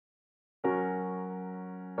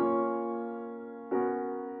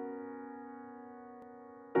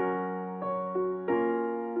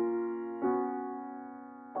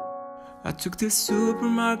I took the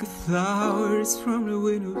supermarket flowers from the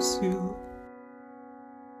windowsill,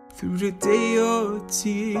 threw the day old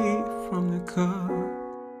tea from the cup,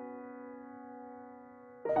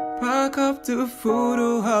 pack up the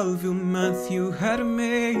photo album Matthew had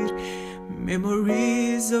made,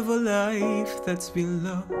 memories of a life that's been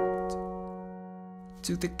loved.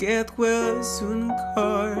 Took the get well soon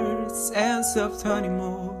cards and soft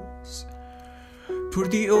animals, pour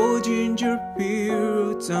the old ginger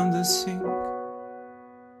beer down the sink.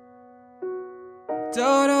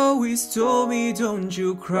 Dad always told me, don't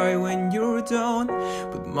you cry when you're down,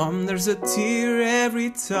 but Mom, there's a tear every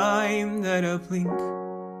time that I blink.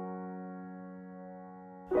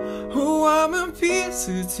 Oh, I'm in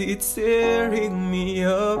pieces, it's tearing me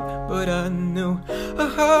up, but I know a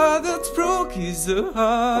heart that's broke is a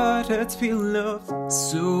heart that's been loved.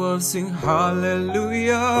 So I'll sing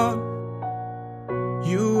hallelujah.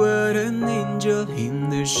 You were an angel in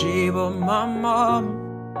the shape of my mom.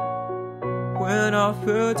 When I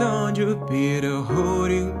fell down, you'd be there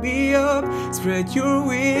holding me up. Spread your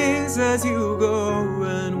wings as you go,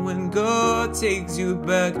 and when God takes you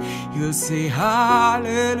back, you'll say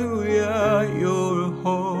hallelujah, you're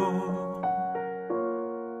home.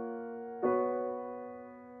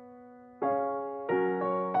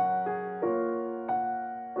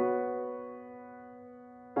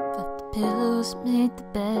 Got the pillows, made the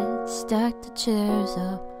bed, stacked the chairs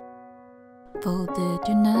up, folded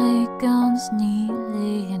your nightgowns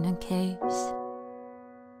neatly in a case.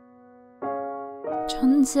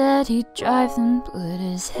 John said he'd drive them, put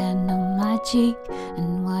his hand on my cheek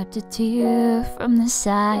and wiped a tear from the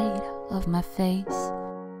side of my face.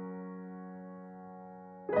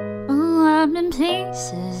 Oh, I'm in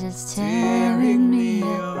pieces, it's tearing me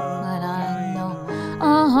up, but I know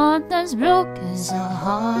a heart that's broke is a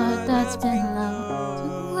heart that's been loved.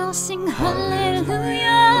 So I'll sing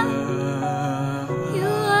hallelujah. You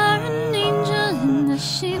are an angel in the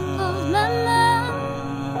shape of my mom.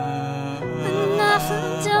 When I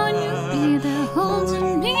fall down, you'll be there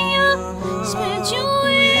holding me up. Spread your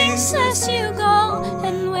wings as you go,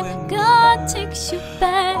 and when God takes you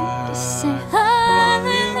back, you say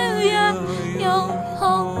hallelujah, you're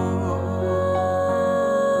home.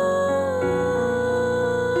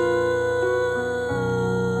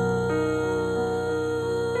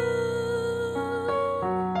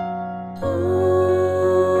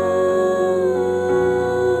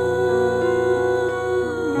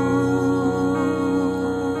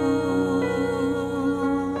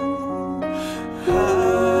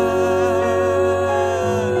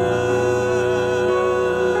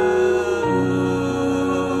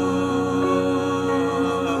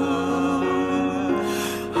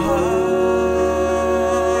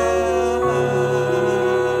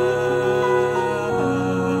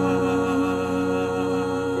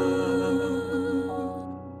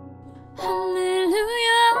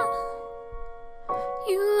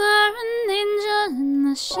 You are an angel in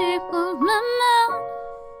the shape of my mom.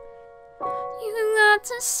 You got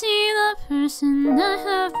to see the person I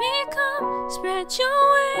have become. Spread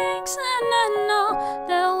your wings and I know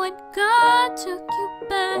that when God took you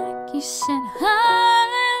back, you said hi.